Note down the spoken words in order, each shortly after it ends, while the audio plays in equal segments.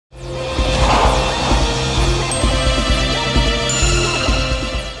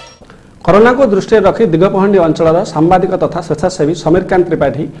Corona को दृष्टि रखी दिगपहंडी अंचल सांबादिक तथा स्वेच्छासेवी समीर कांत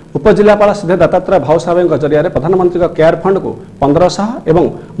त्रिपाठी उपजिलापाल सिद्धे दत्तात्रेय भावसाहेब जरिया प्रधानमंत्री केयर फंड को 1500 और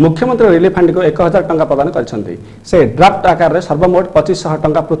मुख्यमंत्री रिलीफ फंड को 1000 टंका प्रदान करछन्ती। से ड्राफ्ट आकार में सर्वमोट 2500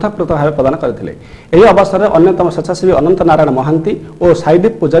 टंका पृथक पृथक भाव प्रदान करथिले। एही अवसर में अन्यतम स्वेच्छासेवी अनंत नारायण महांती और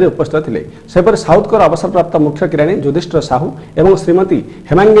साईदीप पूजारी उपस्थित थे। सेपरि साउथ कोर अवसरप्राप्त मुख्य किराणी युधिष्ठिर साहू और श्रीमती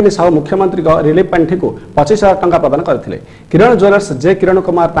हेमांगिनी साहू मुख्यमंत्री रिलीफ पांठि को 25,000 टंका प्रदान करथिले। किरण ज्वेलर्स जे किरण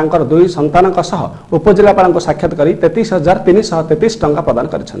कुमार तांकर दुई संतान उपजिलापाल साक्षात कर 33,333 टंका प्रदान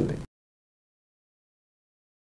करछन्ते।